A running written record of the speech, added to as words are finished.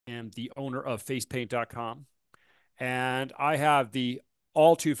am the owner of facepaint.com. And I have the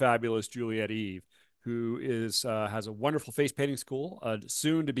all too fabulous Juliet Eve, who is has a wonderful face painting school,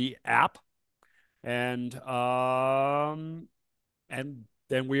 soon to be app, and and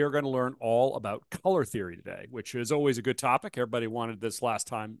then we are going to learn all about color theory today, which is always a good topic. Everybody wanted this last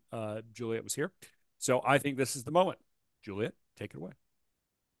time Juliet was here, so I think this is the moment. Juliet, take it away.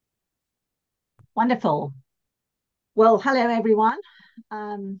 Wonderful. Well, hello everyone.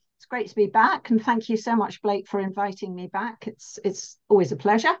 It's great to be back, and thank you so much, Blake, for inviting me back. It's always a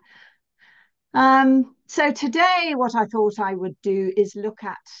pleasure. So today, what I thought I would do is look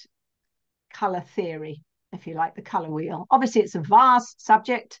at color theory, if you like, the color wheel. Obviously, it's a vast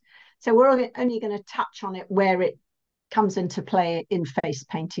subject, so we're only going to touch on it where it comes into play in face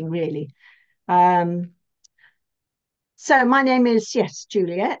painting, really. So my name is, yes,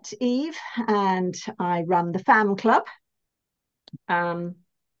 Juliet Eve, and I run the FAM Club.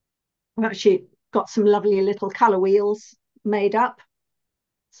 I've actually got some lovely little colour wheels made up,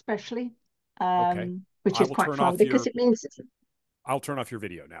 especially, Okay, which I is will quite turn fun off because your it means, I'll turn off your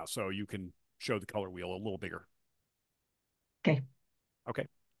video now so you can show the color wheel a little bigger. okay, Okay.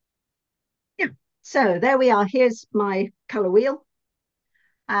 yeah. So there we are. Here's my colour wheel.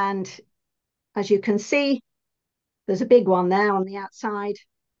 And as you can see, there's a big one there on the outside.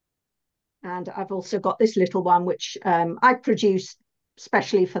 And I've also got this little one, which I produced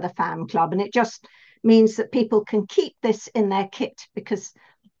specially for the FAM Club. And it just means that people can keep this in their kit because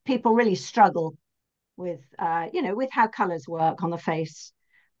people really struggle with, with how colours work on the face.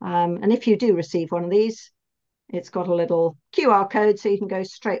 And if you do receive one of these, it's got a little QR code so you can go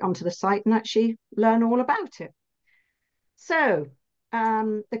straight onto the site and actually learn all about it. So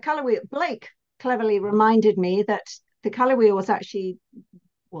the colour wheel, Blake cleverly reminded me that the colour wheel was actually,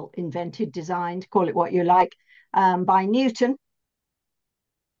 well, invented, designed, call it what you like, by Newton.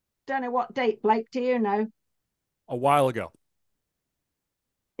 Don't know what date, Blake, do you know? A while ago.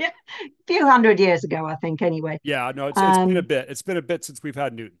 Yeah, a few hundred years ago, I think, anyway. Yeah, no, it's been a Um, bit. It's been a bit since we've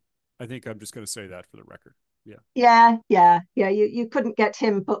had Newton. I think I'm just going to say that for the record. Yeah. yeah. You couldn't get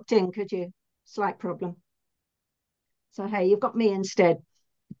him booked in, could you? Slight problem. So, hey, you've got me instead.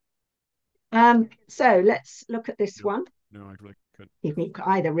 So let's look at this No, one. no, I really couldn't. You can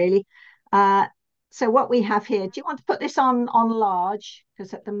either, really. Uh, so what we have here, do you want to put this on large?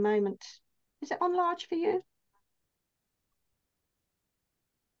 Because at the moment, is it on large for you?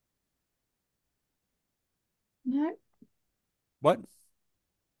 No. What?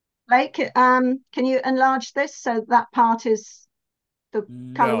 Blake, can you enlarge this so that part is the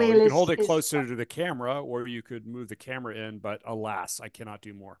color No, wheel you can hold it is closer to the camera, or you could move the camera in. But alas, I cannot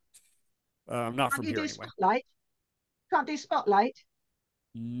do more. Not can't from you here do anyway. spotlight? Can't do spotlight.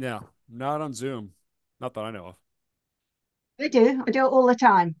 No, not on Zoom. Not that I know of. I do. I do it all the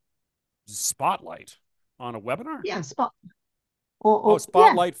time. Spotlight on a webinar? Yeah, spot or Oh, yeah,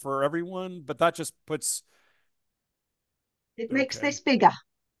 spotlight for everyone, but that just puts. it makes Okay. this bigger.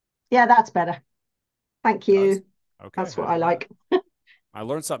 Yeah, that's better. Thank Does. you. Okay, That's I what I didn't know that. like. I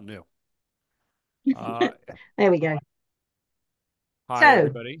learned something new. Uh, There we go. Hi, So,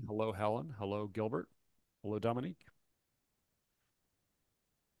 everybody. Hello, Helen. Hello, Gilbert. Hello, Dominique.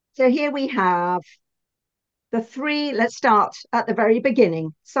 so here we have the three. Let's start at the very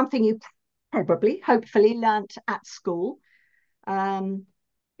beginning. Something you probably, hopefully, learnt at school. Um,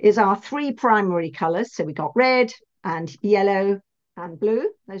 is our three primary colors. So we got red and yellow and blue.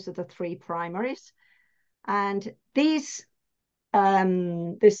 Those are the three primaries. And these,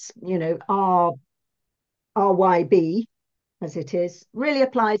 this, RYB, as it is, really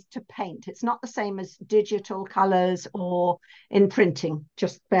applies to paint. It's not the same as digital colors or in printing.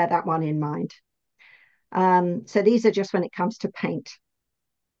 Just bear that one in mind. So these are just when it comes to paint.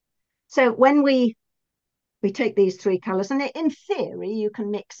 So when we take these three colors, and in theory, you can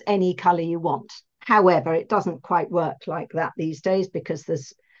mix any color you want. However, it doesn't quite work like that these days because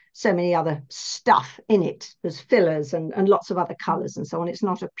there's so many other stuff in it. There's fillers and lots of other colors and so on. It's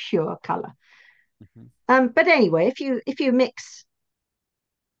not a pure color. Mhm. But anyway, if you mix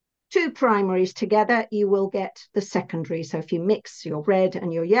two primaries together, you will get the secondary. So if you mix your red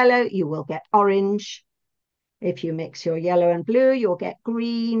and your yellow, you will get orange. If you mix your yellow and blue, you'll get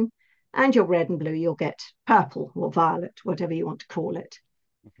green, and your red and blue, you'll get purple or violet, whatever you want to call it.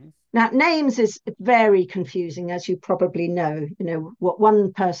 Mhm. Now, names is very confusing, as you probably know. You know, what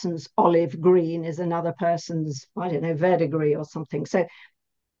one person's olive green is another person's, I don't know, verdigris or something. So,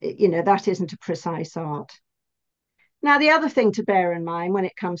 that isn't a precise art. Now, the other thing to bear in mind when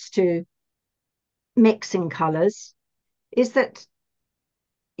it comes to mixing colors is that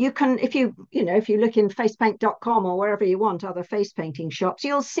you can, if you look in facepaint.com or wherever you want, other face painting shops,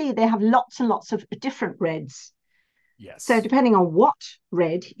 you'll see they have lots and lots of different reds. So Yes. depending on what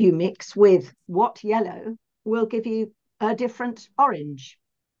red you mix with what yellow will give you a different orange.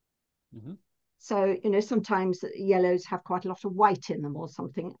 Hmm. So, sometimes yellows have quite a lot of white in them or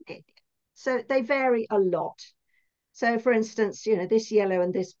something. So they vary a lot. So, for instance, this yellow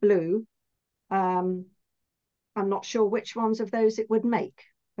and this blue, um, I'm not sure which ones of those it would make,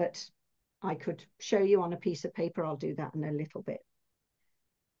 but I could show you on a piece of paper. I'll do that in a little bit.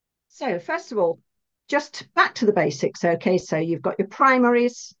 So, first of all, just back to the basics. Okay, so you've got your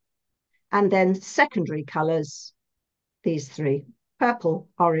primaries and then secondary colors, these three: purple,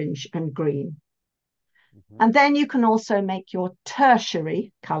 orange, and green. Hmm. And then you can also make your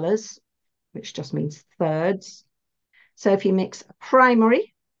tertiary colors, which just means thirds. So if you mix a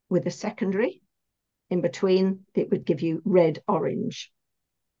primary with a secondary, in between, it would give you red orange.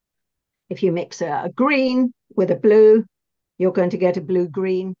 If you mix a green with a blue, you're going to get a blue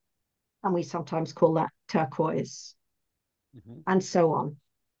green, and we sometimes call that turquoise, Hmm. and so on.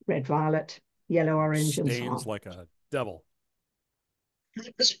 Red violet, yellow orange, and so Stains on. like a devil.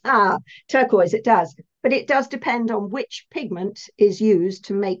 Ah, turquoise, it does. But it does depend on which pigment is used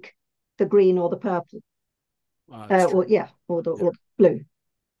to make the green or the purple. That's Or true. yeah, Yeah. or blue.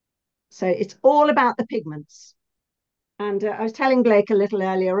 So it's all about the pigments. And I was telling Blake a little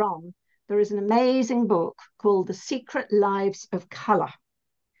earlier on, there is an amazing book called The Secret Lives of Colour.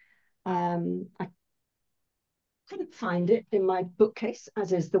 I couldn't find it in my bookcase,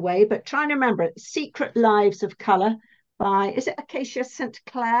 as is the way, but trying to remember it. Secret Lives of Colour by, is it Acacia St.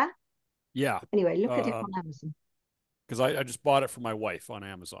 Clair? Yeah. Anyway, look at it on Um, Amazon. because I just bought it for my wife on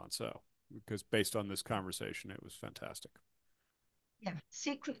Amazon. So, because based on this conversation, it was fantastic. Yeah,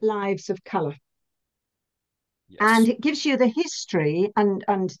 Secret Lives of Colour. And Yes. it gives you the history and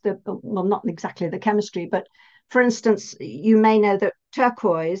the, well, not exactly the chemistry, but for instance, you may know that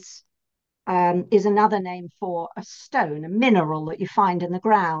turquoise is another name for a stone, a mineral that you find in the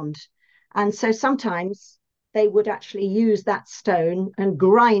ground. And so sometimes they would actually use that stone and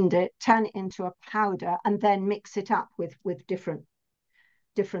grind it, turn it into a powder, and then mix it up with different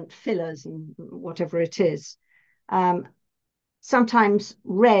fillers and whatever it is. Um, Sometimes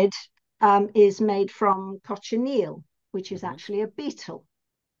red is made from cochineal, which is Hmm. actually a beetle.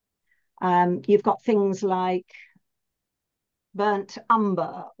 You've got things like burnt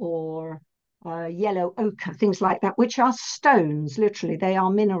umber or yellow ochre, things like that, which are stones, literally. They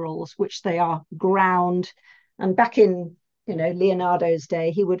are minerals, which they are ground. And back in, Leonardo's day,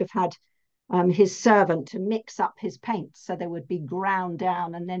 he would have had his servant to mix up his paints. So they would be ground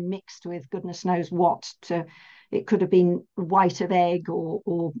down and then mixed with goodness knows what. It could have been white of egg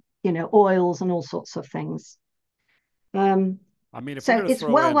or oils and all sorts of things. Um, I mean, if we're so going to it's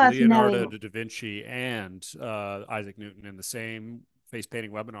throw well in worth Leonardo knowing. da Vinci and Isaac Newton in the same face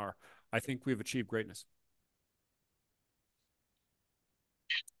painting webinar, I think we've achieved greatness.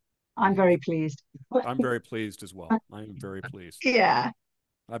 I'm very pleased. I'm very pleased as well. I am very pleased. Yeah.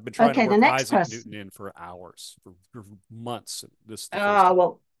 I've been trying to Okay, the work next Isaac person. Newton in for hours, for months. This is the first Ah, time.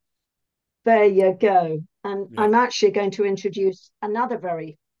 well, there you go. And Yeah. I'm actually going to introduce another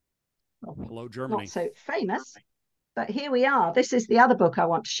very, well, Hello, not Germany. so famous, but here we are. This is the other book I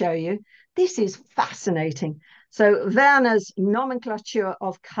want to show you. This is fascinating. So, Werner's Nomenclature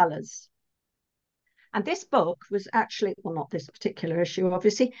of Colors. And this book was actually, well, not this particular issue,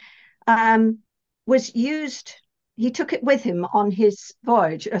 obviously, um, was used. He took it with him on his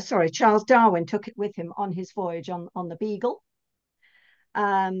voyage. Sorry, Charles Darwin took it with him on his voyage on the Beagle.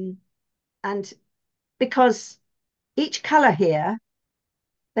 Um, and because each color here,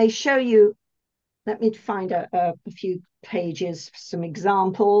 they show you, let me find a few pages, some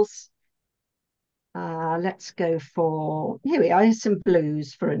examples. Let's go for, here we are, here's some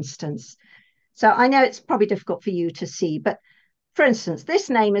blues, for instance. So I know it's probably difficult for you to see, but for instance, this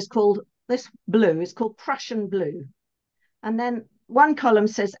blue is called Prussian blue. And then one column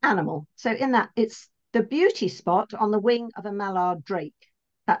says animal. So in that, it's the beauty spot on the wing of a mallard drake.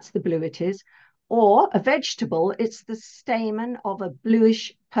 That's the blue it is. Or a vegetable, it's the stamen of a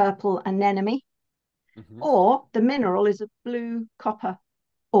bluish purple anemone. Hmm. Or the mineral is a blue copper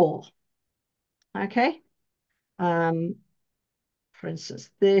ore. Okay. Um, for instance,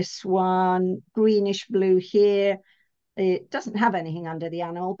 this one, greenish blue here, it doesn't have anything under the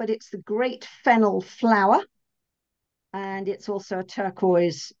animal, but it's the great fennel flower. And it's also a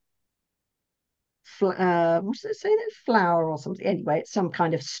turquoise, what does it say there? Flower or something. Anyway, it's some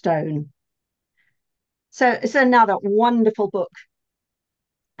kind of stone. So it's another wonderful book.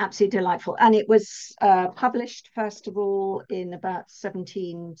 absolutely delightful. And it was published, first of all, in about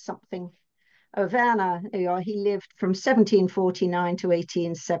 17 something. Oh, Werner, he lived from 1749 to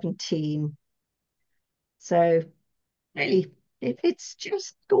 1817. So really, it's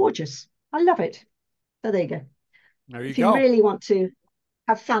just gorgeous. I love it. So there you go. There you If you go. really want to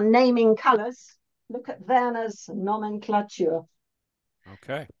have fun naming colours, look at Werner's nomenclature.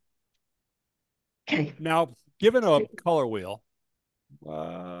 Okay. Okay. Now, given a color wheel,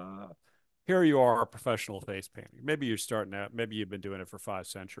 uh, here you are, a professional face painting. Maybe you're starting out. Maybe you've been doing it for 5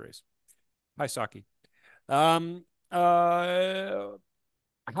 centuries. Hi, Saki. Um, uh,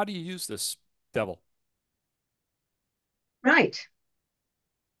 how do you use this devil? Right.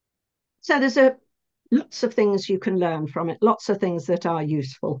 So there's a lots of things you can learn from it, lots of things that are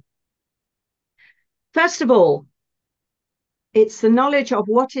useful. First of all, it's the knowledge of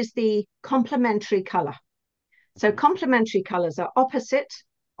what is the complementary color. So Mhm. complementary colors are opposite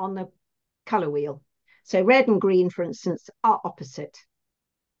on the color wheel. So red and green, for instance, are opposite.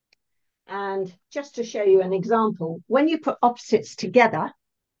 And just to show you an example, when you put opposites together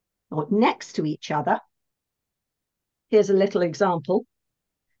or next to each other, here's a little example.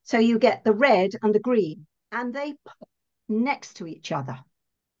 So you get the red and the green, and they put next to each other.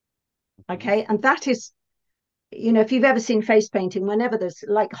 Mhm. Okay, and that is, if you've ever seen face painting, whenever there's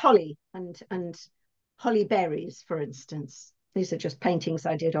like holly and holly berries, for instance, these are just paintings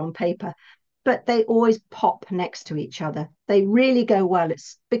I did on paper, but they always pop next to each other. They really go well.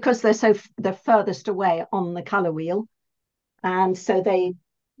 It's because they're furthest away on the color wheel, and so they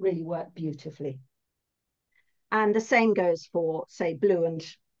really work beautifully. And the same goes for, say, blue and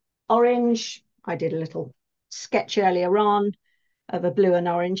orange. I did a little sketch earlier on of a blue and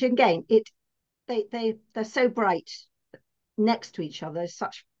orange. Again, they're so bright next to each other,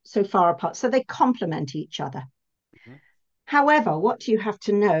 so far apart, so they complement each other. Mhm. However, what you have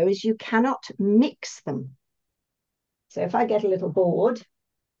to know is you cannot mix them. So if I get a little board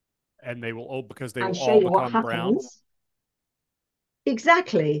And they will, oh, because they will and show all you what become brown. happens,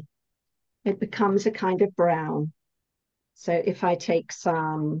 exactly, it becomes a kind of brown. So if I take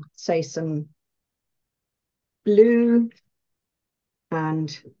say some blue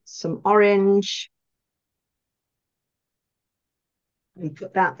and some orange and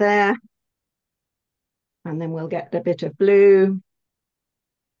put that there, and then we'll get a bit of blue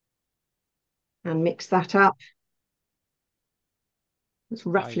and mix that up. It's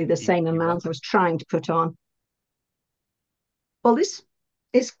roughly the same You're amount I welcome. was trying to put on. Well, this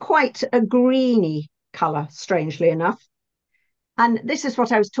is quite a greeny colour, strangely enough. And this is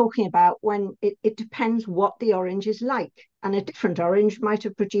what I was talking about when it depends what the orange is like. And a different orange might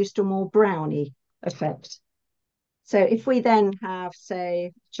have produced a more browny effect. So if we then have,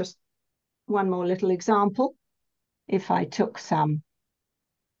 say, just one more little example, if I took some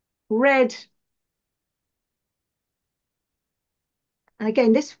red, and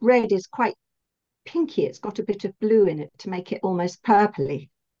again, this red is quite pinky. It's got a bit of blue in it to make it almost purpley.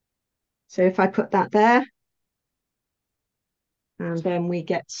 So if I put that there, and then we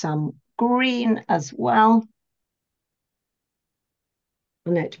get some green as well.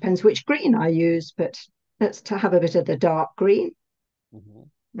 And it depends which green I use, but let's to have a bit of the dark green.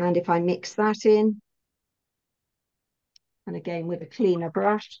 Mhm. And if I mix that in, and again with a cleaner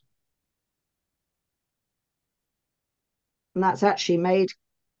brush, and that's actually made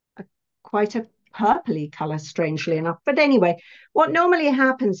a, quite a purpley color, strangely enough. But anyway, what normally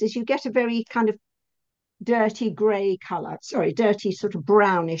happens is you get a very kind of dirty gray color, sorry, dirty sort of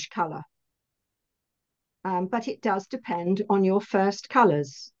brownish color. But it does depend on your first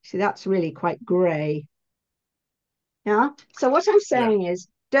colors. See, that's really quite gray. Yeah. So what I'm Yeah. saying is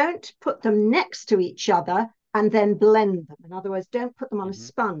don't put them next to each other and then blend them. In other words, don't put them on a Mhm.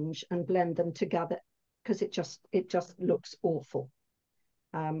 sponge and blend them together because it just looks awful.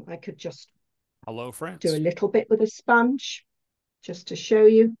 I could just Hello, do a France. little bit with a sponge just to show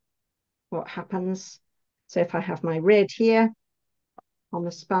you what happens. So if I have my red here on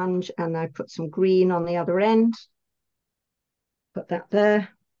the sponge and I put some green on the other end, put that there,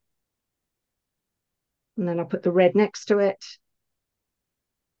 and then I'll put the red next to it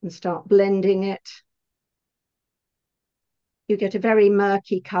and start blending it. You get a very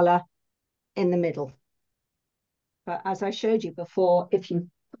murky color in the middle. But as I showed you before, if you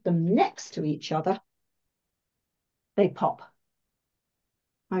put them next to each other, they pop.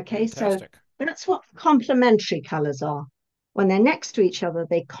 Okay, so Fantastic. that's what complementary colors are. When they're next to each other,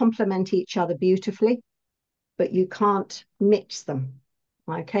 they complement each other beautifully, but you can't mix them.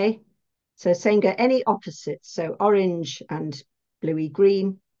 Okay, so same go any opposites. So orange and bluey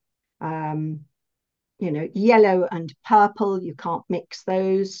green, yellow and purple, you can't mix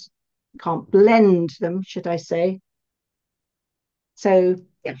those, you can't blend them, should I say. So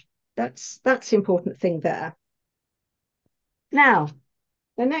yeah, that's the important thing there. Now,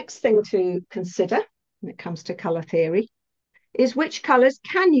 the next thing to consider when it comes to color theory is which colors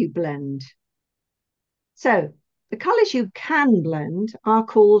can you blend? So the colors you can blend are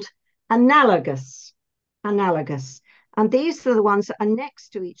called analogous. Analogous. And these are the ones that are next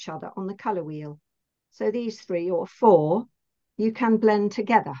to each other on the color wheel. So these 3 or 4 you can blend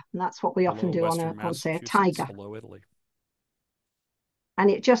together. And that's what we often Hello, do Western on say, a Massachusetts. tiger. Hello, Italy. And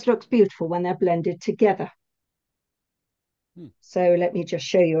it just looks beautiful when they're blended together. Hmm. So let me just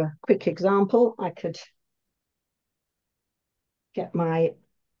show you a quick example. I could get my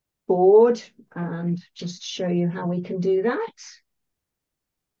board and just show you how we can do that.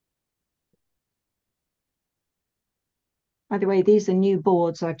 By the way, these are new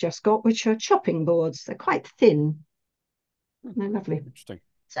boards I've just got, which are chopping boards. They're quite thin. They're lovely. Interesting.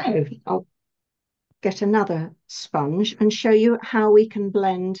 So I'll get another sponge and show you how we can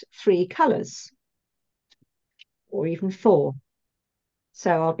blend 3 colors or even 4.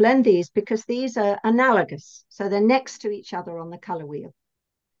 So I'll blend these because these are analogous. So they're next to each other on the color wheel.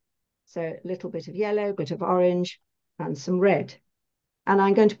 So a little bit of yellow, a bit of orange, and some red. And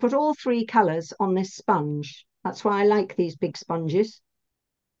I'm going to put all 3 colors on this sponge. That's why I like these big sponges.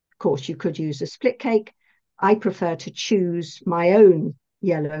 Of course, you could use a split cake. I prefer to choose my own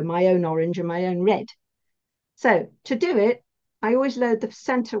yellow, my own orange, and my own red. So to do it, I always load the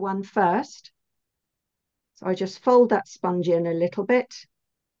center one first. So I just fold that sponge in a little bit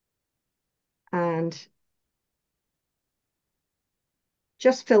and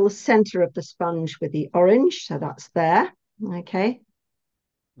just fill the center of the sponge with the orange. So that's there. Okay.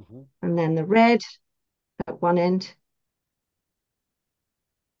 Mm-hmm. And then the red at one end.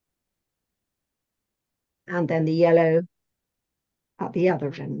 And then the yellow at the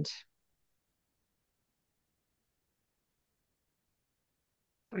other end.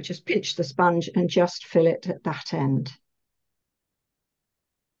 I just pinch the sponge and just fill it at that end.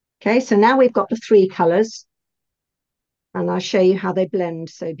 Okay, so now we've got the 3 colors and I'll show you how they blend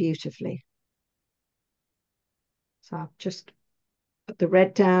so beautifully. So I'll just put the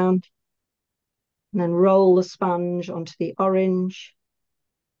red down and then roll the sponge onto the orange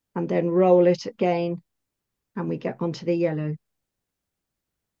and then roll it again and we get onto the yellow.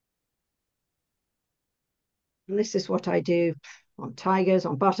 And this is what I do on tigers,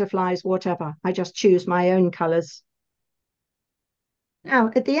 on butterflies, whatever. I just choose my own colors.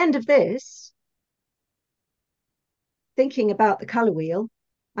 Now, at the end of this, thinking about the color wheel,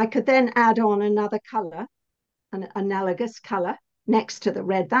 I could then add on another color, an analogous color next to the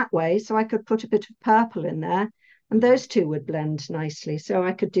red that way. So I could put a bit of purple in there and Mm-hmm. those 2 would blend nicely. So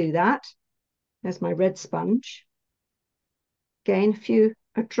I could do that. There's my red sponge. Again,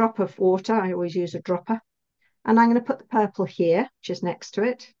 a drop of water. I always use a dropper. And I'm going to put the purple here, which is next to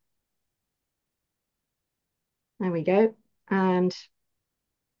it. There we go. And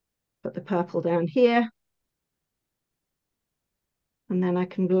put the purple down here. And then I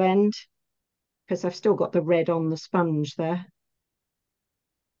can blend because I've still got the red on the sponge there.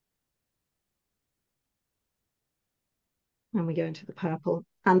 And we go into the purple.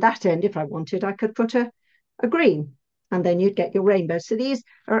 And that end, if I wanted, I could put a green and then you'd get your rainbow. So these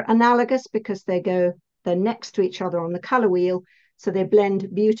are analogous because they're next to each other on the color wheel. So they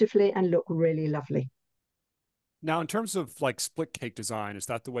blend beautifully and look really lovely. Now, in terms of like split cake design, is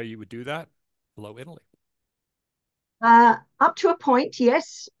that the way you would do that? Hello, Italy. Up to a point,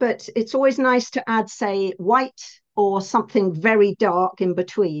 yes, but it's always nice to add, say, white or something very dark in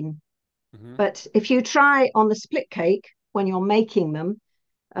between. Mm-hmm. But if you try on the split cake when you're making them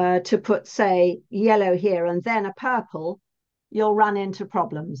to put, say, yellow here and then a purple, you'll run into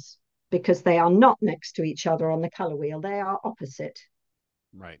problems because they are not next to each other on the color wheel. They are opposite.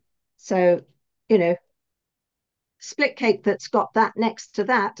 Right. So, you know, split cake that's got that next to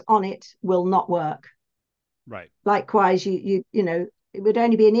that on it will not work. Right. Likewise, it would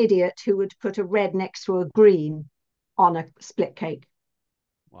only be an idiot who would put a red next to a green on a split cake.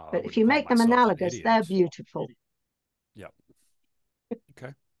 Well, I But if wouldn't you call make them myself an analogous, they're idiot. beautiful. Yep.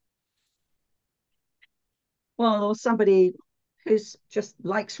 Okay. Well, or somebody who's just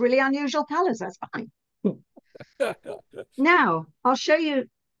likes really unusual colors, that's fine. Now, I'll show you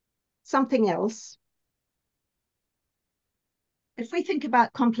something else. If we think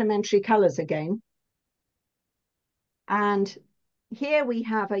about complementary colors again, and here we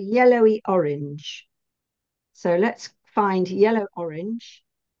have a yellowy orange. So let's find yellow orange,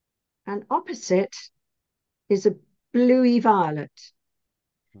 and opposite is a bluey violet.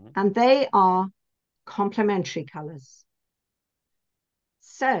 Mhm. And they are complementary colors.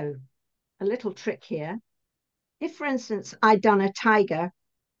 So a little trick here. If, for instance, I'd done a tiger,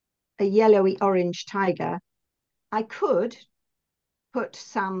 a yellowy orange tiger, I could put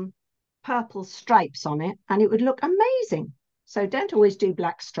some purple stripes on it and it would look amazing. So don't always do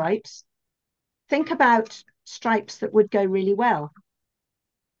black stripes. Think about stripes that would go really well.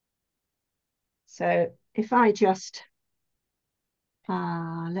 So if I just,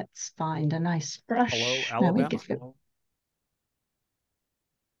 let's find a nice Hello, brush. No, we Alabama. give it.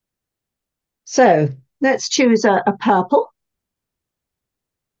 So let's choose a purple.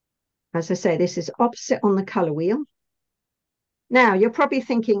 As I say, this is opposite on the color wheel. Now, you're probably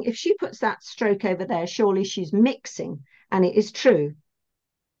thinking, if she puts that stroke over there, surely she's mixing, and it is true.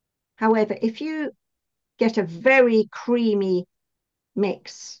 However, if you get a very creamy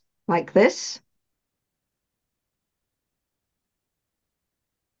mix like this,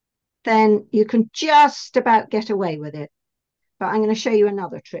 then you can just about get away with it. But I'm going to show you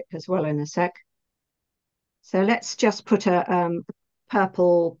another trick as well in a sec. So let's just put a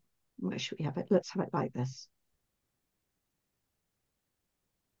purple, where should we have it? Let's have it like this.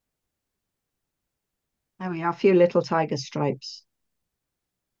 There we are, a few little tiger stripes.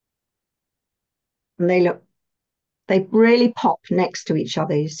 And they really pop next to each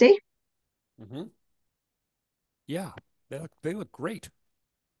other, you see? Mm-hmm. Yeah, they look great.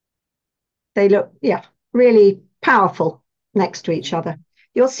 They look, yeah, really powerful next to each Mm-hmm. other.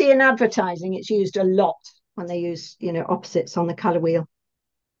 You'll see in advertising, it's used a lot when they use, opposites on the color wheel.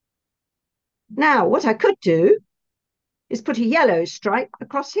 Now, what I could do is put a yellow stripe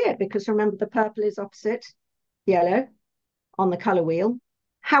across here because remember the purple is opposite yellow on the color wheel.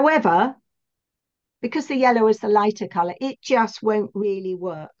 However, because the yellow is the lighter color, it just won't really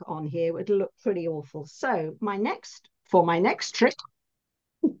work on here. It'll look pretty awful. So for my next trick,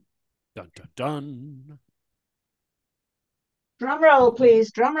 Dun dun dun. drum roll,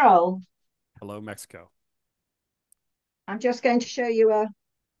 please, drum roll. Hello, Mexico. I'm just going to show you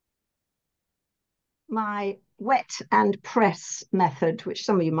my wet and press method, which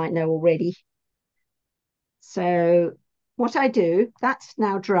some of you might know already. So what I do, that's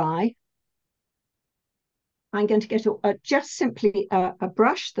now dry. I'm going to get just simply a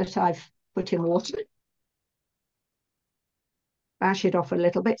brush that I've put in water. Bash it off a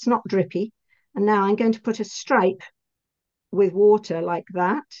little bit. It's not drippy. And now I'm going to put a stripe with water like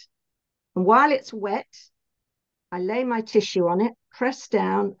that. And while it's wet, I lay my tissue on it, press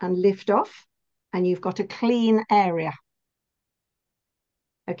down and lift off. And you've got a clean area.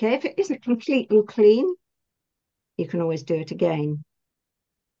 Okay, if it isn't completely clean, you can always do it again.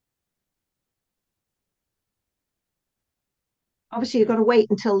 Obviously, you've got to wait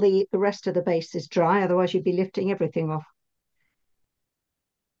until the rest of the base is dry, otherwise you'd be lifting everything off.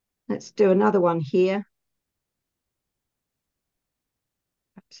 Let's do another one here.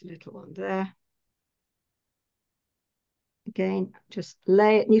 Perhaps a little one there. Again, just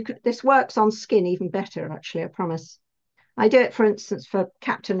lay it. This works on skin even better, actually, I promise. I do it, for instance, for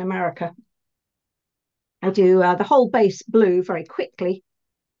Captain America. I do the whole base blue very quickly.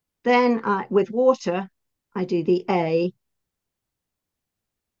 Then with water, I do the A,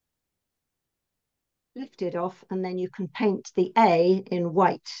 lift it off, and then you can paint the A in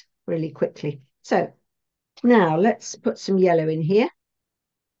white really quickly. So now let's put some yellow in here.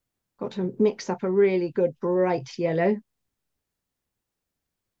 Got to mix up a really good bright yellow.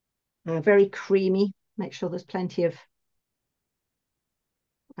 Very creamy. Make sure there's plenty of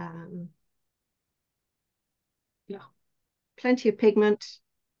plenty of pigment,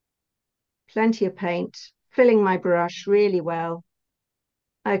 plenty of paint, filling my brush really well.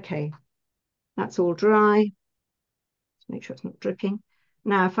 Okay, that's all dry. Let's make sure it's not dripping.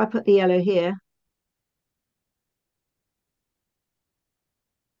 Now, if I put the yellow here,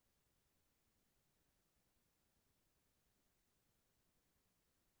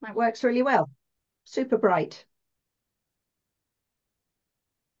 that works really well. Super bright.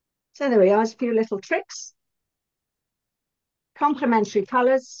 So there we are, a few little tricks. Complementary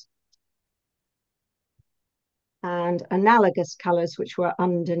colours and analogous colours which were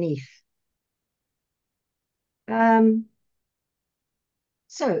underneath.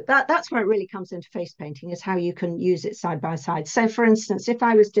 So that's where it really comes into face painting, is how you can use it side by side. So for instance, if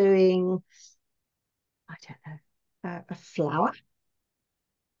I was doing, I don't know, a flower,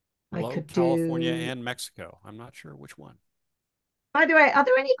 I Hello, could California do. and Mexico. I'm not sure which one. By the way, are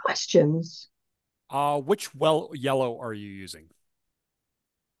there any questions? Which yellow are you using?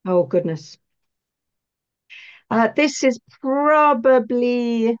 Oh, goodness. This is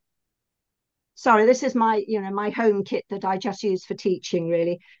probably, sorry, this is my home kit that I just use for teaching,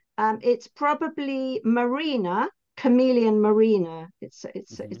 really. It's probably Marina, Chameleon Marina. It's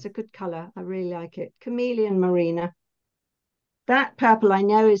a good color. I really like it. Chameleon Marina. That purple I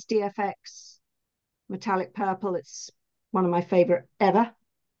know is DFX metallic purple. It's one of my favorite ever.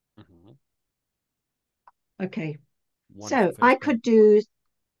 Mm-hmm. Okay, Wonderful so face I paint. could do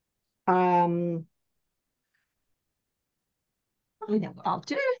um I know what I'll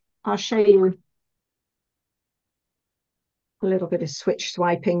do. I'll show you a little bit of switch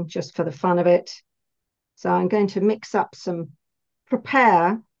swiping just for the fun of it. So I'm going to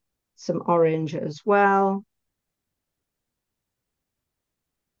prepare some orange as well.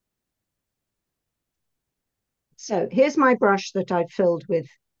 So here's my brush that I've filled with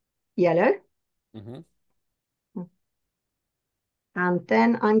yellow. Mm-hmm. And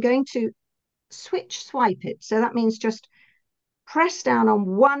then I'm going to switch swipe it. So that means just press down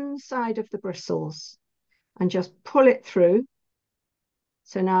on one side of the bristles and just pull it through.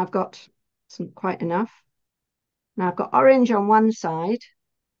 So now I've got quite enough. Now I've got orange on one side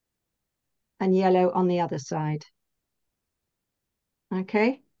and yellow on the other side.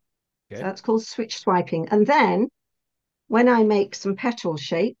 Okay, so Okay. that's called switch swiping. And then when I make some petal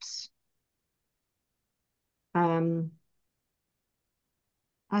shapes, um,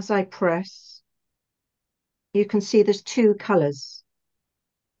 as I press, you can see there's two colors.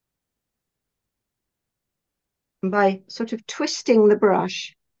 And by sort of twisting the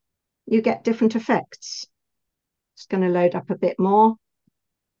brush, you get different effects. It's going to load up a bit more.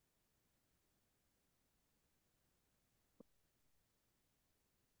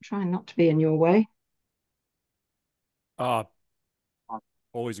 Trying not to be in your way. Uh,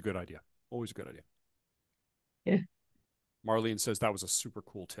 always a good idea. Always a good idea. Yeah. Marlene says that was a super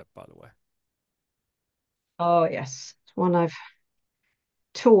cool tip, by the way. Oh, yes. It's one I've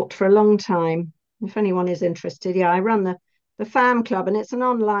taught for a long time. If anyone is interested, yeah, I run the FAM club and it's an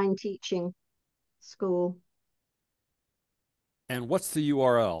online teaching school. And what's the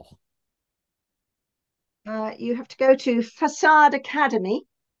URL? You have to go to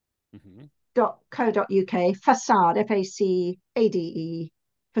Mm-hmm. facadeacademy.co.uk, facade, FACADE,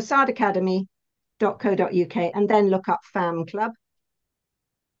 facadeacademy.co.uk, and then look up FAM club.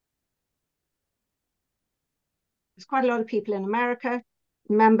 There's quite a lot of people in America,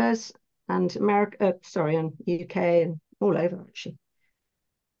 members, and and UK and all over actually.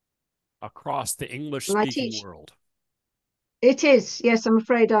 Across the English And I speaking teach. world. It is, yes. I'm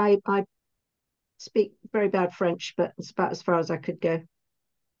afraid I speak very bad French, but it's about as far as I could go.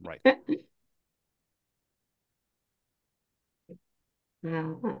 Right.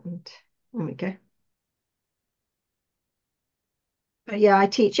 And there we go. But yeah, I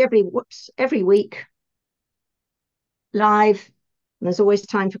teach every week live. And there's always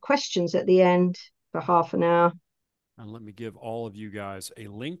time for questions at the end for half an hour. And let me give all of you guys a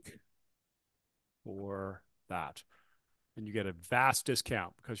link for that. And you get a vast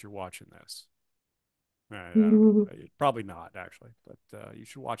discount because you're watching this. I don't know. Probably not, actually, but you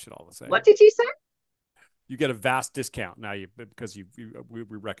should watch it all the same. What did you say? You get a vast discount now because we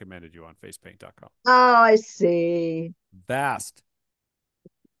recommended you on facepaint.com. Oh, I see. Vast.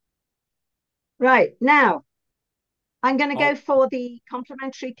 Right. Now, I'm going to Oh, go for the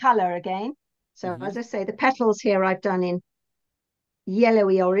complementary color again. So, mm-hmm. as I say, the petals here I've done in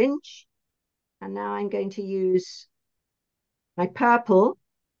yellowy orange. And now I'm going to use my purple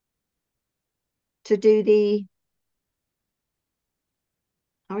to do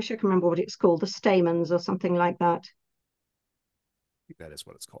I wish I can remember what it's called, the stamens or something like that. I think that is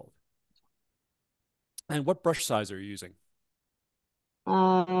what it's called. And what brush size are you using?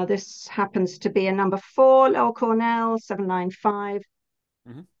 This happens to be a number 4, Lower Cornell 795,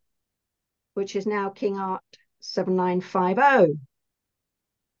 Mm-hmm. which is now King Art 7950.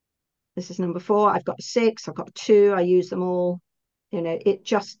 This is number 4. I've got 6, I've got 2, I use them all. You know, it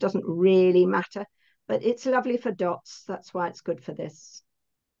just doesn't really matter, but it's lovely for dots. That's why it's good for this.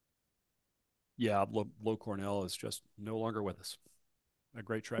 Yeah, Low Cornell is just no longer with us. A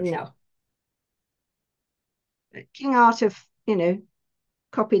great treasure. No. King Art have,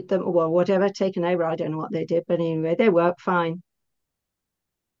 copied them or whatever, taken over. I don't know what they did, but anyway, they work fine.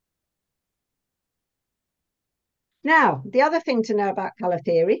 Now, the other thing to know about color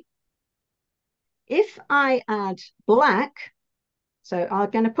theory, if I add black, so I'm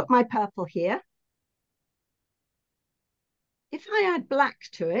going to put my purple here. If I add black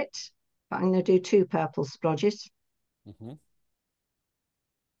to it, I'm going to do 2 purple splodges. Mm-hmm.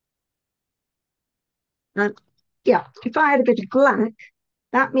 And yeah, if I add a bit of black,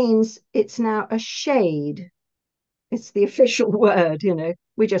 that means it's now a shade. It's the official word,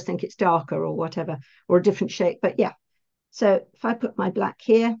 We just think it's darker or whatever, or a different shape. But yeah, so if I put my black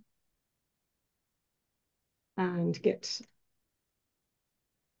here, and get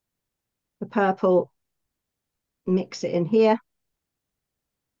the purple, mix it in here,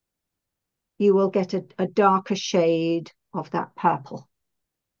 you will get a darker shade of that purple.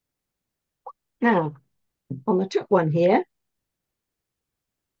 Now, on the top one here,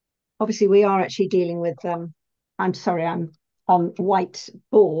 obviously we are actually dealing with, I'm sorry, I'm on white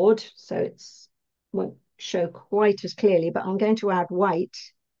board, so it's won't show quite as clearly, but I'm going to add white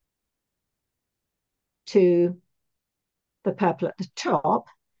to the purple at the top,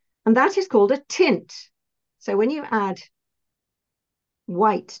 and that is called a tint. So when you add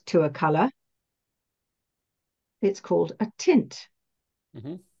white to a color, it's called a tint.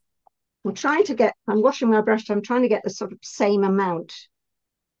 Mm-hmm. I'm washing my brush, I'm trying to get the sort of same amount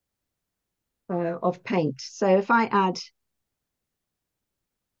of paint. So if I add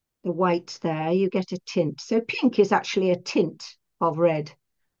the white there, you get a tint. So pink is actually a tint of red.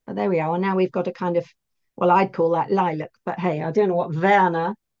 But there we are. And now we've got a kind of, well, I'd call that lilac, but hey, I don't know what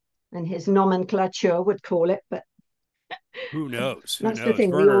Werner and his nomenclature would call it, but Who knows? Who that's the knows? thing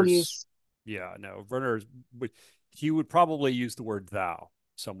we all Werner's, use. yeah, no, Werner's, he would probably use the word thou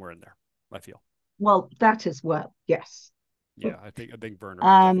somewhere in there, I feel. Well, that as well, yes. Yeah, I think Werner would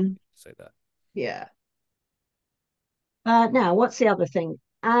definitely Um, say that. yeah. Now, what's the other thing?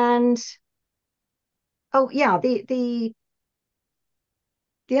 And oh yeah, the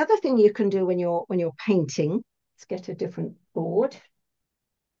other thing you can do when you're painting, let's get a different board.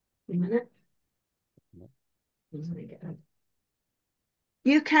 A minute.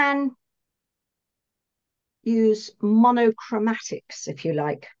 You can use monochromatics if you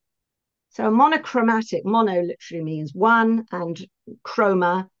like. So a monochromatic, mono literally means one, and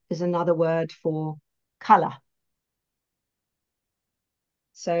chroma is another word for color.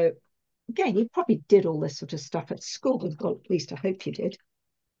 So again, you probably did all this sort of stuff at school. Well, at least I hope you did.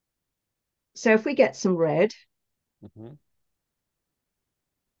 So if we get some red, Mm-hmm.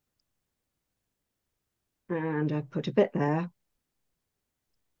 and I put a bit there,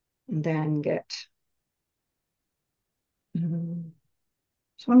 and then get.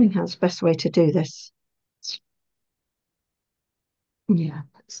 Just wondering how's the best way to do this. Yeah,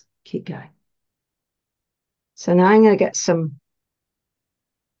 let's keep going. So now I'm going to get some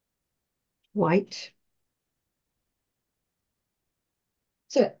white.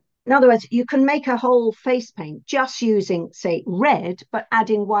 So in other words, you can make a whole face paint just using, say, red, but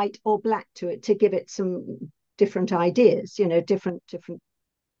adding white or black to it to give it some different ideas, you know, different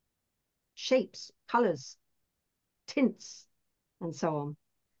shapes, colors, tints, and so on.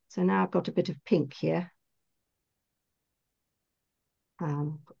 So now I've got a bit of pink here. A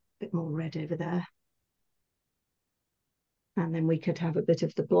bit more red over there. And then we could have a bit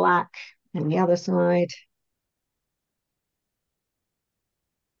of the black on the other side.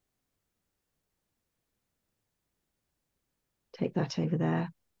 Take that over there.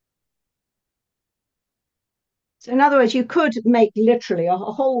 So in other words, you could make literally a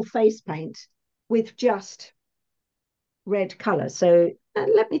whole face paint with just red color. So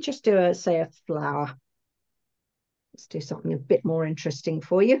let me just do say a flower. Let's do something a bit more interesting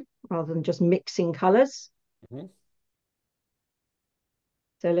for you rather than just mixing colors. Mm-hmm.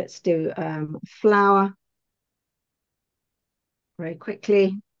 So let's do flower very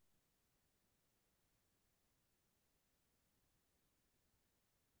quickly.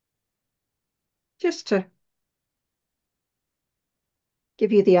 Just to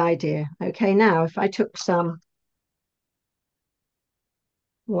give you the idea. Okay, now if I took some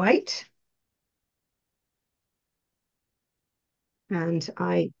white and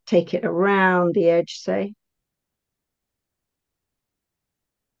I take it around the edge, say,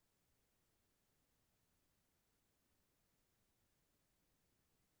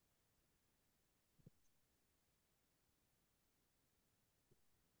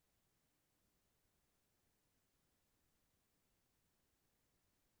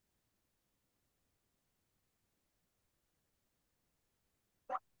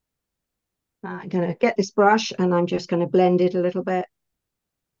 I'm going to get this brush and I'm just going to blend it a little bit.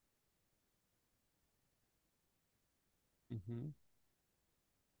 Mm-hmm.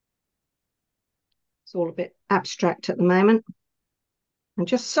 It's all a bit abstract at the moment. I'm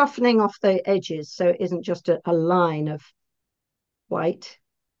just softening off the edges so it isn't just a line of white.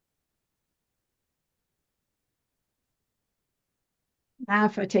 Now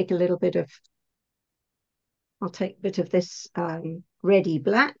if I take a little bit of, I'll take a bit of this reddy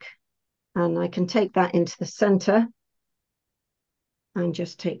black and I can take that into the center and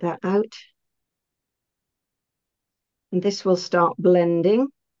just take that out. And this will start blending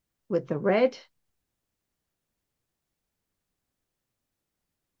with the red.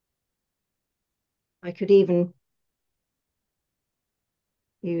 I could even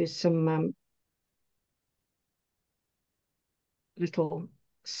use some little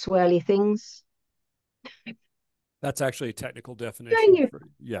swirly things. That's actually a technical Showing definition you, for,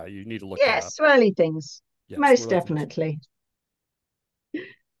 yeah, you need to look that up. yes, swirly things, Yeah, most swirly things. definitely.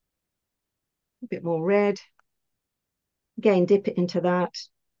 A bit more red. Again, dip it into that.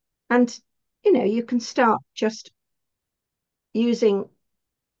 And, you can start just using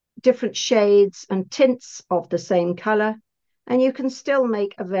different shades and tints of the same color, and you can still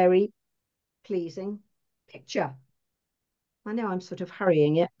make a very pleasing picture. I know I'm sort of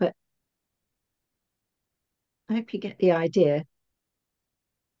hurrying it, but I hope you get the idea.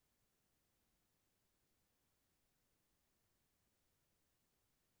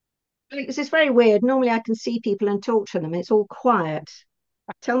 Because it's very weird. Normally I can see people and talk to them. It's all quiet.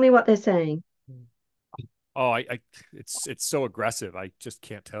 Tell me what they're saying. Oh, it's so aggressive. I just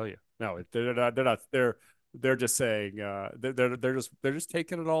can't tell you. No, they're just saying, they're just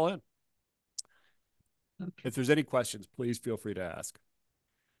taking it all in. Okay. If there's any questions, please feel free to ask.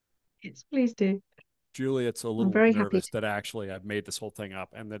 Yes, please do. Juliet's a I'm little very happy nervous to. that actually I've made this whole thing up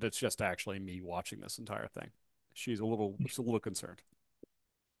and that it's just actually me watching this entire thing. She's a little concerned.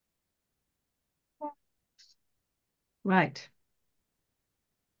 Right.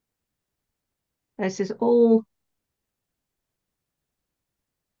 This is all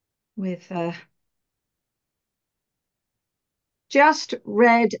with just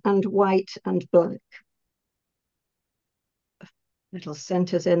red and white and black. Little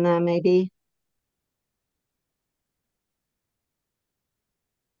centers in there, maybe.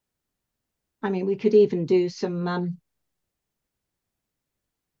 I mean, we could even do some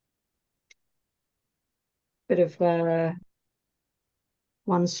bit of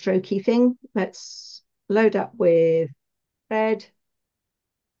one strokey thing. Let's load up with red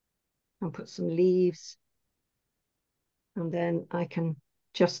and put some leaves. And then I can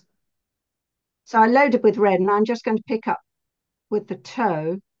just, so I loaded with red and I'm just going to pick up with the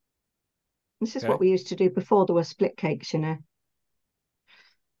toe. This is what Okay. we used to do before there were split cakes. And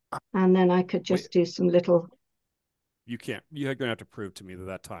then I could Wait, just do some little. you can't. You're gonna have to prove to me that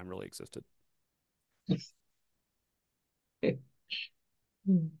that time really existed. There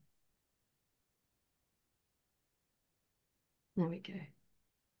we go.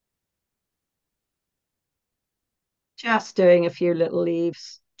 Just doing a few little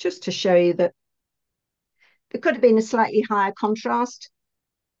leaves just to show you that there could have been a slightly higher contrast.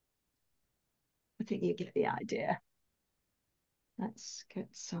 I think you get the idea. Let's get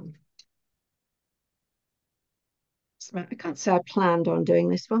some. I can't say I planned on doing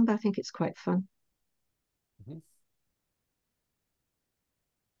this one, but I think it's quite fun. Mm-hmm.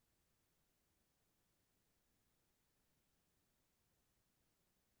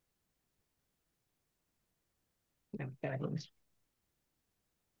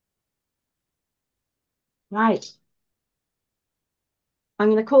 Right. I'm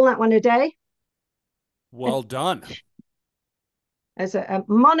going to call that one a day Well done. as a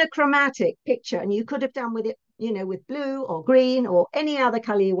monochromatic picture. And you could have done with it, with blue or green or any other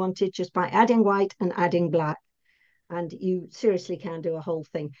color you wanted just by adding white and adding black. And you seriously can do a whole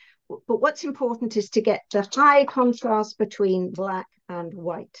thing. But what's important is to get the high contrast between black and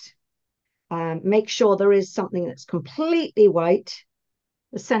white. Make sure there is something that's completely white.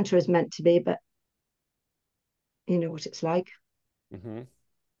 The center is meant to be, but you know what it's like. Mm-hmm.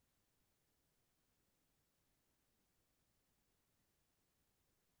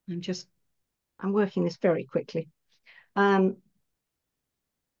 I'm working this very quickly. Um,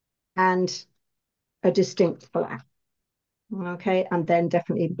 and a distinct black. Okay, and then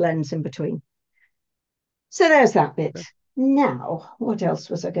definitely blends in between. So there's that bit. Okay. Now, what else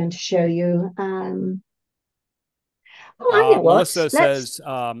was I going to show you? Oh, I know what. Melissa Let's. says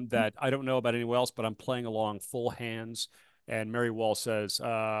that I don't know about anyone else, but I'm playing along full hands. And Mary Wall says,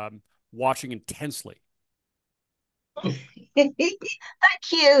 watching intensely. Thank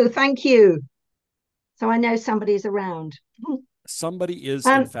you, thank you. So I know somebody's around. Somebody is,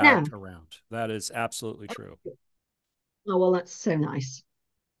 in Now, fact, around. That is absolutely true. oh well, that's so nice.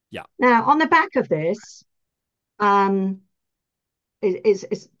 Yeah. Now, on the back of this, um,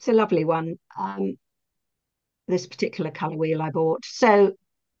 it's a lovely one. This particular color wheel I bought. So,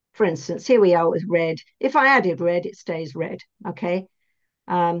 for instance, here we are with red. If I added red, it stays red. Okay.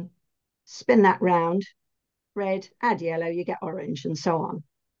 Um, spin that round. Red, add yellow, you get orange, and so on.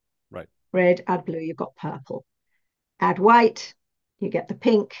 Right. Red, add blue, you've got purple. Add white, you get the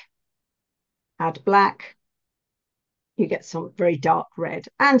pink. Add black, you get some very dark red,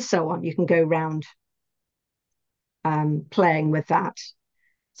 and so on. You can go round playing with that.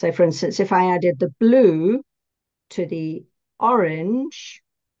 So for instance, if I added the blue to the orange,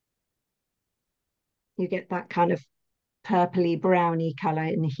 you get that kind of purpley browny color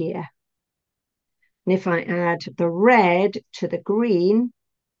in here. And if I add the red to the green,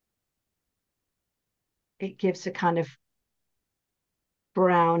 it gives a kind of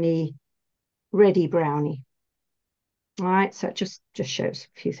browny, reddy browny. All right, so it just shows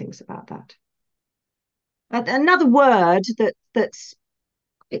a few things about that. Another word that's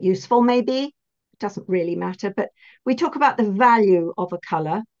useful, maybe, it doesn't really matter, but we talk about the value of a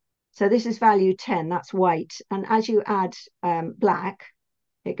color. So this is value 10, that's white. And as you add black,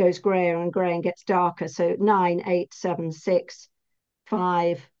 it goes grayer and grayer and gets darker. So 9, 8, 7, 6,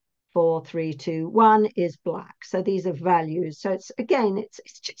 5, 4, 3, 2, 1 is black. So these are values. So it's again,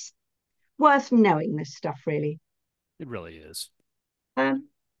 it's just worth knowing this stuff, really. It really is. Um,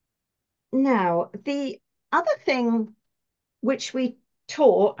 Now, the other thing which we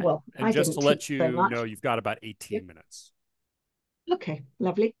taught, well, And I just to didn't teach let so you know, much. you've got about Yeah. 18 minutes. Okay,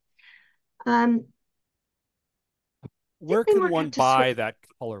 lovely. Um, I think Where we can might one have to switch. buy that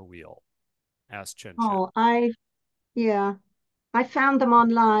color wheel? Asked Chen Chen. Oh, yeah, I found them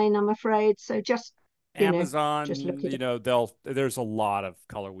online, I'm afraid. So just look Amazon, it up. there's a lot of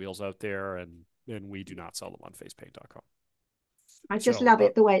color wheels out there, and we do not sell them on facepaint.com. I just So, love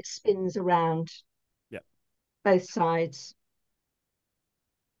it the way it spins around yeah. both sides.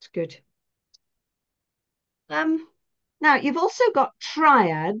 It's good. Um, Now you've also got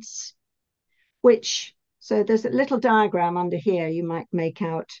triads, which so there's a little diagram under here you might make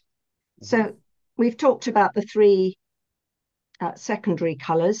out. Mm-hmm. So we've talked about the three secondary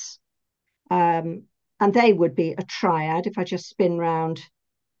colors, and they would be a triad if I just spin round.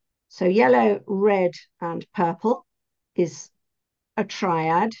 So yellow, red, and purple is a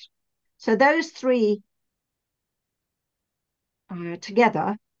triad. So those three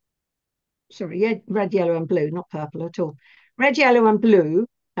together, sorry, red, yellow, and blue, not purple at all. Red, yellow, and blue,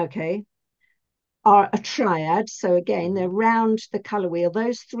 okay, are a triad. So again, Mm-hmm. they're round the color wheel.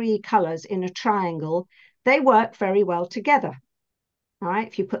 Those three colors in a triangle, they work very well together. All right,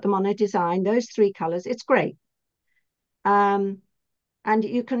 if you put them on a design, those three colors, it's great. Um, and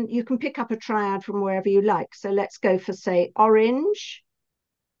you can pick up a triad from wherever you like. So let's go for, say, orange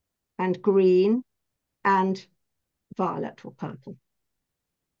and green and violet or purple.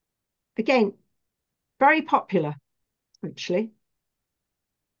 Again, very popular, actually.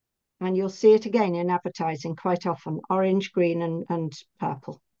 And you'll see it again in advertising quite often, orange, green, and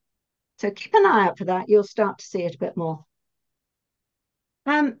purple. So keep an eye out for that. You'll start to see it a bit more.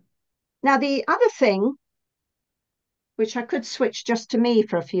 Um, Now, the other thing, which I could switch just to me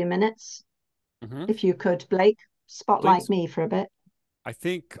for a few minutes, Mm-hmm. if you could, Blake, spotlight Please. me for a bit. I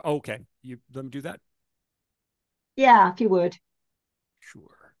think, okay. You let me do that? Yeah, if you would.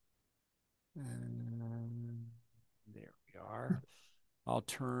 Sure. There we are. I'll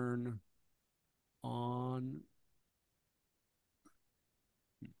turn on.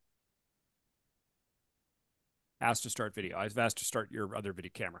 Ask to start video. I've asked to start your other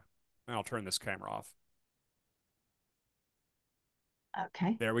video camera. And I'll turn this camera off.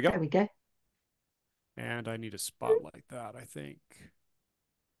 Okay, There we there go. we go. And I need a spot like that, I think.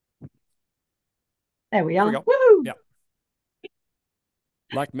 There we There we are. go. Woohoo! Yeah.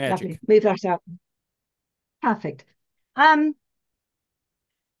 Like Lovely. magic. Move that out. Perfect. Um,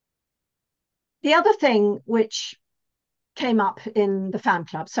 the other thing which came up in the fan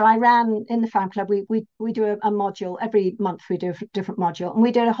club. So I ran in the fan club. We do a module every month. We do a different module, and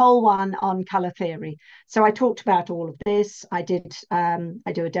we did a whole one on color theory. So I talked about all of this. I do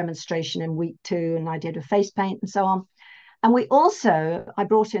a demonstration in week 2, and I did a face paint and so on. And I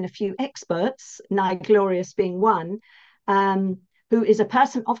brought in a few experts, Nye Glorious being one, who is a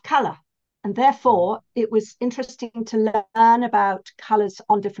person of color. And Mm-hmm. therefore, it was interesting to learn about colors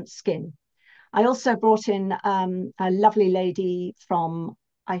on different skin. I also brought in a lovely lady from,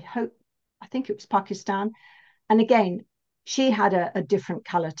 I think it was Pakistan. And again, she had a different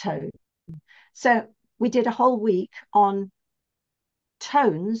color tone. So we did a whole week on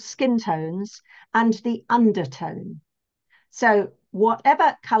tones, skin tones, and the undertone. So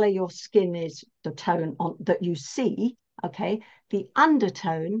whatever color your skin is, the tone that you see, okay, the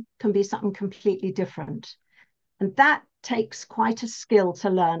undertone can be something completely different. And that takes quite a skill to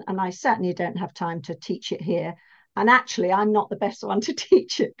learn. And I certainly don't have time to teach it here. And actually, I'm not the best one to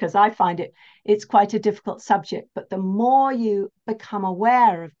teach it because I find it's quite a difficult subject. But the more you become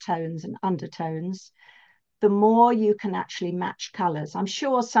aware of tones and undertones, the more you can actually match colors. I'm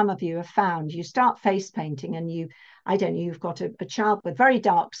sure some of you have found you start face painting and I don't know, you've got a child with very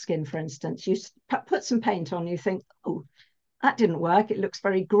dark skin, for instance, you put some paint on, you think, oh, that didn't work. It looks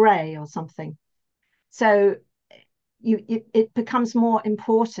very grey or something. So it becomes more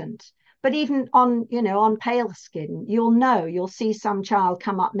important. But even on, on pale skin, you'll see some child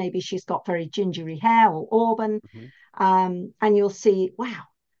come up, maybe she's got very gingery hair or auburn, Mm-hmm. and you'll see, wow,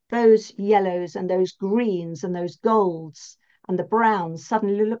 those yellows and those greens and those golds and the browns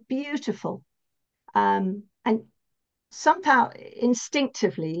suddenly look beautiful. And somehow,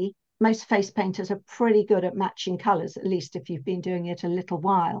 instinctively, most face painters are pretty good at matching colors, at least if you've been doing it a little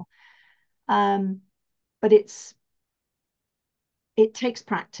while. Um, but it takes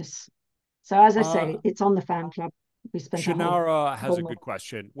practice. So as I Uh, say, it's on the fan club. We spent a Shannara has whole a month. good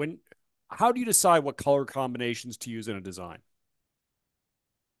question. How do you decide what color combinations to use in a design?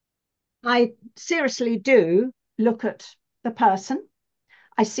 I seriously do look at the person.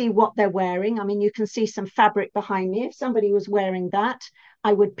 I see what they're wearing. I mean, you can see some fabric behind me. If somebody was wearing that,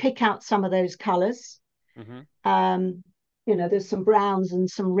 I would pick out some of those colors. Mm-hmm. Um, there's some browns and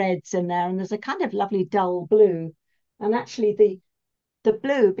some reds in there, and there's a kind of lovely dull blue. And actually, the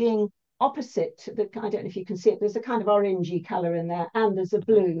blue being opposite to the, I don't know if you can see it, there's a kind of orangey color in there, and there's a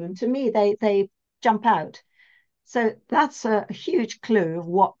Mm-hmm. blue. And to me, they jump out. So that's a huge clue of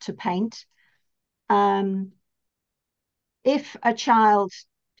what to paint. Um, if a child,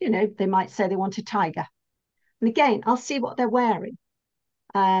 they might say they want a tiger. And again, I'll see what they're wearing.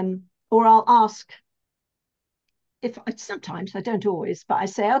 Or I'll ask, if sometimes, I don't always, but I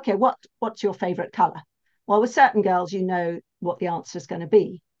say, okay, what's your favorite color? Well, with certain girls, you know what the answer is going to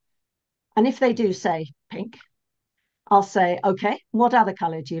be. And if they do Mm-hmm. say pink, I'll say, okay, what other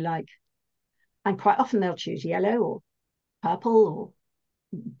color do you like? And quite often they'll choose yellow or purple or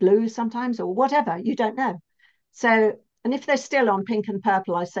blue sometimes or whatever. You don't know. So, and if they're still on pink and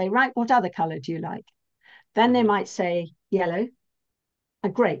purple, I say, right, what other color do you like? Then they Mm-hmm. might say yellow.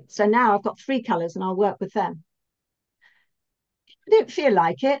 Great. So now I've got three colors and I'll work with them. If I don't feel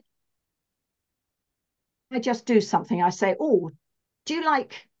like it, I just do something. I say, oh, do you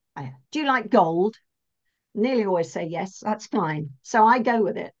like do you like gold? Nearly always say yes, that's fine. So I go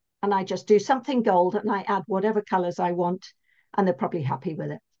with it and I just do something gold and I add whatever colors I want, and they're probably happy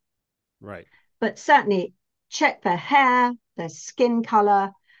with it. Right. But certainly check their hair, their skin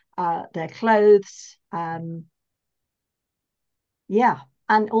color, their clothes. Yeah.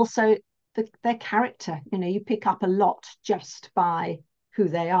 And also their character. You pick up a lot just by who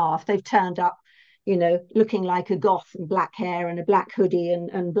they are. If they've turned up, looking like a goth and black hair and a black hoodie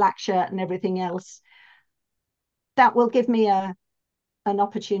and black shirt and everything else, that will give me an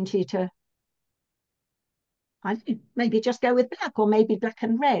opportunity to, I don't know, maybe just go with black, or maybe black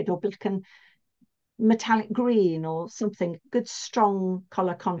and red, or black and metallic green, or something good, strong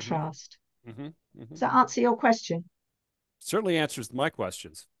color Mm-hmm. contrast. Mm-hmm. Mm-hmm. Does that answer your question? Certainly answers my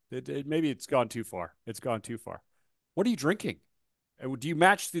questions. Maybe it's gone too far. It's gone too far. What are you drinking? Do you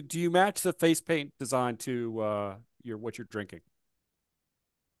match the face paint design to your what you're drinking?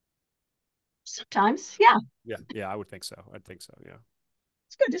 Sometimes, yeah. Yeah, yeah, I would think so. I'd think so. Yeah,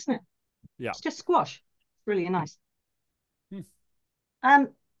 It's good, isn't it? yeah. It's just squash. It's really nice. Hmm.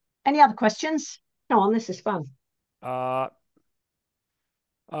 Um, any other questions? Go on, this is fun. Uh,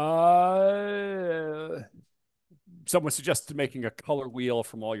 uh, Someone suggested making a color wheel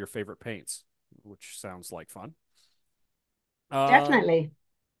from all your favorite paints, which sounds like fun. Um, Definitely.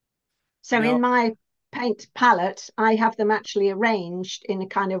 So in Now, my paint palette, I have them actually arranged in a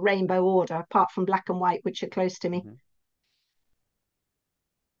kind of rainbow order, apart from black and white, which are close to me. mhm.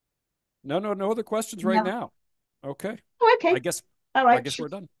 No, no, no other questions right Yeah. now. Okay. Oh, I okay. guess All I right. guess we're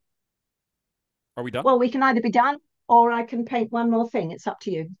done. Are we done? Well, we can either be done or I can paint one more thing. It's up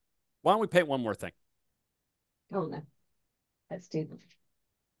to you. Why don't we paint one more thing? Oh, no. Let's do that.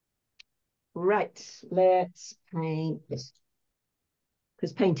 Right. Let's paint this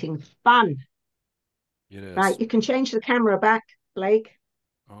because painting's fun. It Right. is. You can change the camera back, Blake,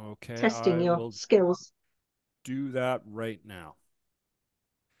 Okay, testing I your will skills. do that right now.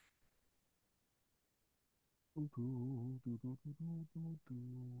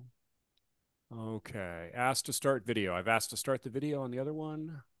 Okay, asked to start video. I've asked to start the video on the other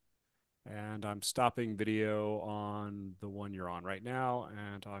one, and I'm stopping video on the one you're on right now,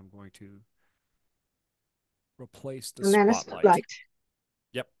 and I'm going to replace the And then a spotlight. spotlight.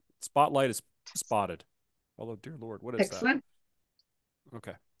 Yep, spotlight is spotted. Although, dear Lord, what is that? Excellent.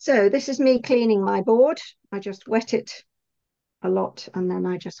 Okay, So this is me cleaning my board. I just wet it a lot and then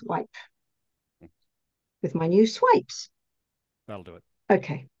I just wipe with my new swipes. that'll do it.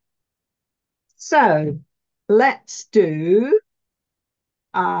 Okay. So let's do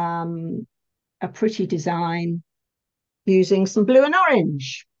um, a pretty design using some blue and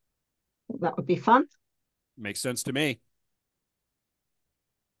orange. That would be fun. Makes sense to me.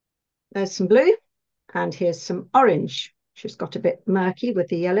 There's some blue and here's some orange. She's got a bit murky with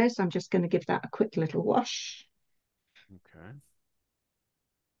the yellows. I'm just going to give that a quick little wash. Okay.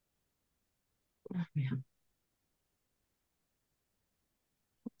 Oh, yeah,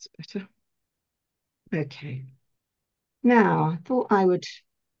 that's better. Okay. Now, I thought I would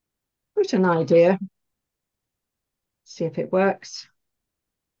put an idea, see if it works.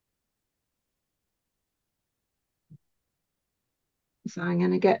 So I'm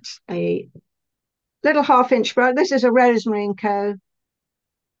going to get a little 1/2 inch brush. This is a Rosemary & Co.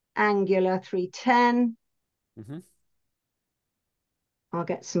 Angular 310. Mm-hmm. I'll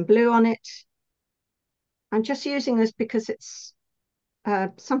get some blue on it. I'm just using this because it's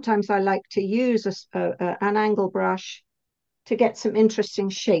sometimes I like to use an angle brush to get some interesting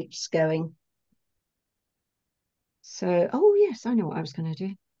shapes going. So, oh yes, I know what I was going to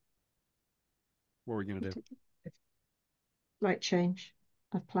do. What are we gonna do? Right change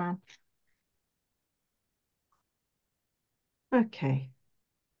of plan. Okay.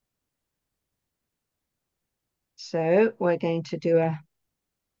 So we're going to do a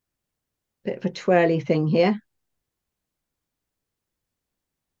bit of a twirly thing here.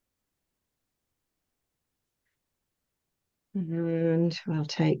 And we'll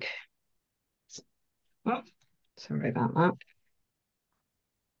take, oh, sorry about that.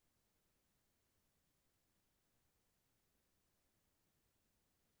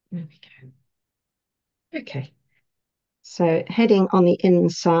 There we go. Okay. So heading on the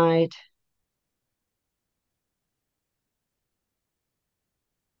inside,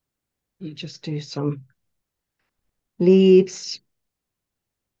 you just do some leaves,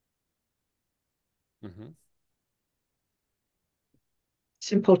 Mm-hmm.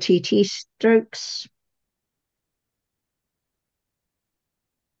 simple TT strokes.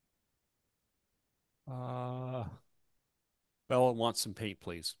 Uh, Bella wants some paint,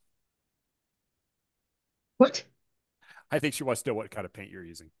 please. What? I think she wants to know what kind of paint you're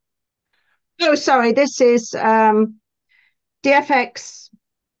using. Oh, sorry. This is DFX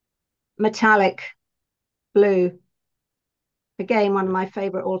metallic blue. Again, one of Okay. my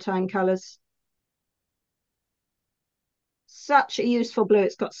favorite all-time colors. Such a useful blue.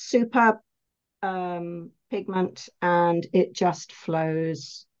 It's got superb pigment and it just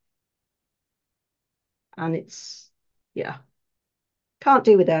flows. And it's, yeah, can't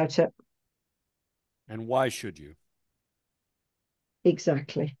do without it. And why should you?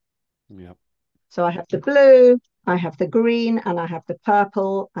 Exactly. Yep. So I have the blue, I have the green, and I have the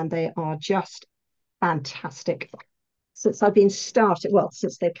purple, and they are just fantastic. Since I've been started, well,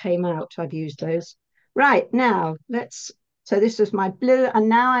 since they came out, I've used those. Right, now let's, so this is my blue, and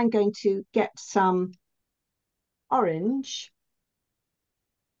now I'm going to get some orange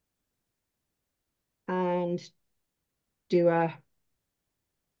and do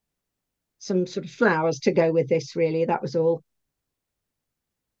some sort of flowers to go with this, really. That was all.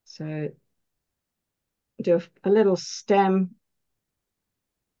 So do a little stem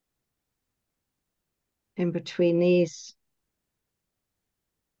in between these.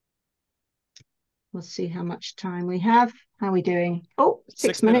 We'll see how much time we have. How are we doing? Oh, six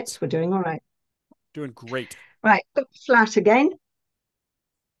 6 minutes. minutes. We're doing all right. Doing great. Right, flat again, which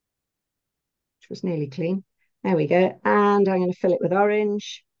was nearly clean. There we go. And I'm going to fill it with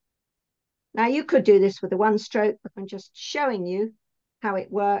orange. Now you could do this with a one stroke, but I'm just showing you how it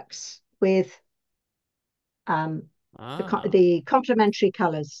works with um, Ah, the complementary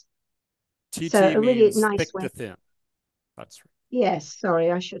colors. So TT a really means nice thick way. to thin. That's right. Yes,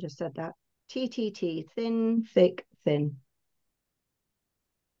 sorry, I should have said that. TTT, thin, thick, thin.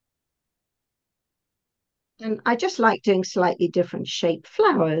 And I just like doing slightly different shaped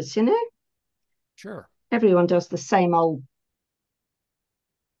flowers, you know? Sure. Everyone does the same old.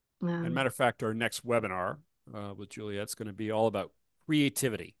 And Um, matter of fact, our next webinar with Juliet's going to be all about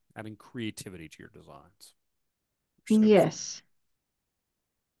creativity, adding creativity to your designs, which is going to be fun. yes.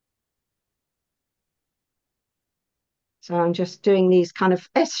 So I'm just doing these kind of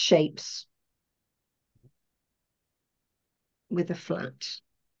S shapes with a flat.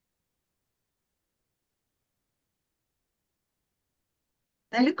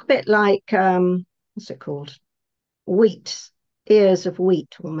 They look a bit like, what's it called? Wheat, ears of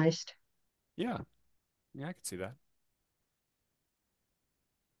wheat almost. Yeah. Yeah, I can see that.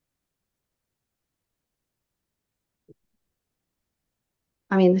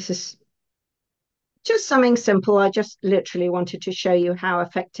 I mean, this is just something simple. I just literally wanted to show you how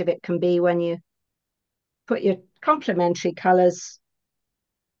effective it can be when you put your complementary colors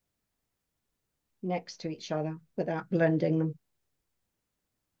next to each other without blending them.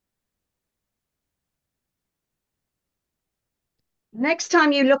 Next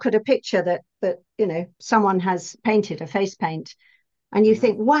time you look at a picture that someone has painted, a face paint, and you Hmm.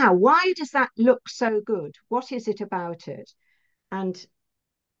 think, wow, why does that look so good? What is it about it? And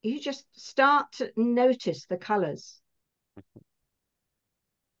you just start to notice the colors.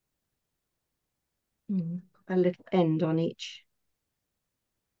 A little end on each.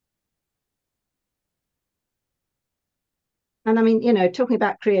 And I mean, talking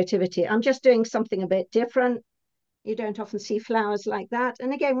about creativity, I'm just doing something a bit different. You don't often see flowers like that.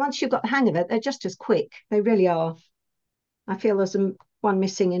 And again, once you've got the hang of it, they're just as quick. They really are. I feel there's one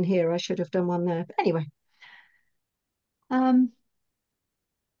missing in here. I should have done one there. But anyway, um,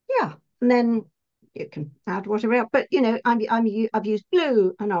 yeah. And then you can add whatever else. But I've used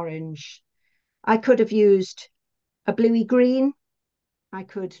blue and orange. I could have used a bluey green. I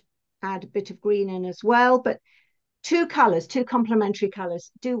could add a bit of green in as well. But two colors, two complementary colors,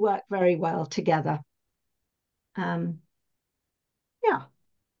 do work very well together. Um, yeah.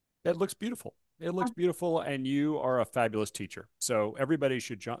 It looks beautiful. It looks beautiful, and you are a fabulous teacher. So everybody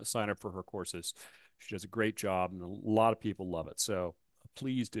should sign up for her courses. She does a great job, and a lot of people love it. So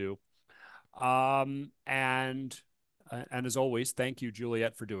please do. And as always, thank you,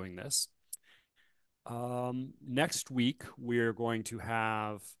 Juliet, for doing this. Next week we're going to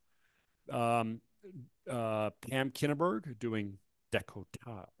have um, Pam Kinneberg doing decollage.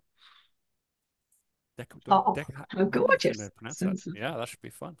 Oh, how Maybe I can gorgeous. pronounce that. Yeah, that should be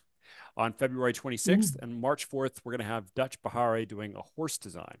fun. On February 26th Mm. and March 4th, we're going to have Dutch Bahari doing a horse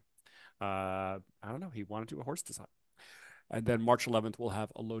design. I don't know. He wanted to do a horse design. And then March 11th, we'll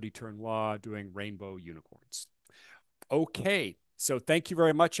have Elodie Tournois doing rainbow unicorns. Okay. So thank you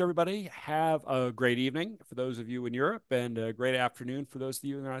very much, everybody. Have a great evening for those of you in Europe and a great afternoon for those of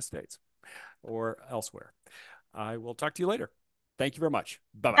you in the United States or elsewhere. I will talk to you later. Thank you very much.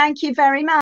 Bye bye. Thank you very much.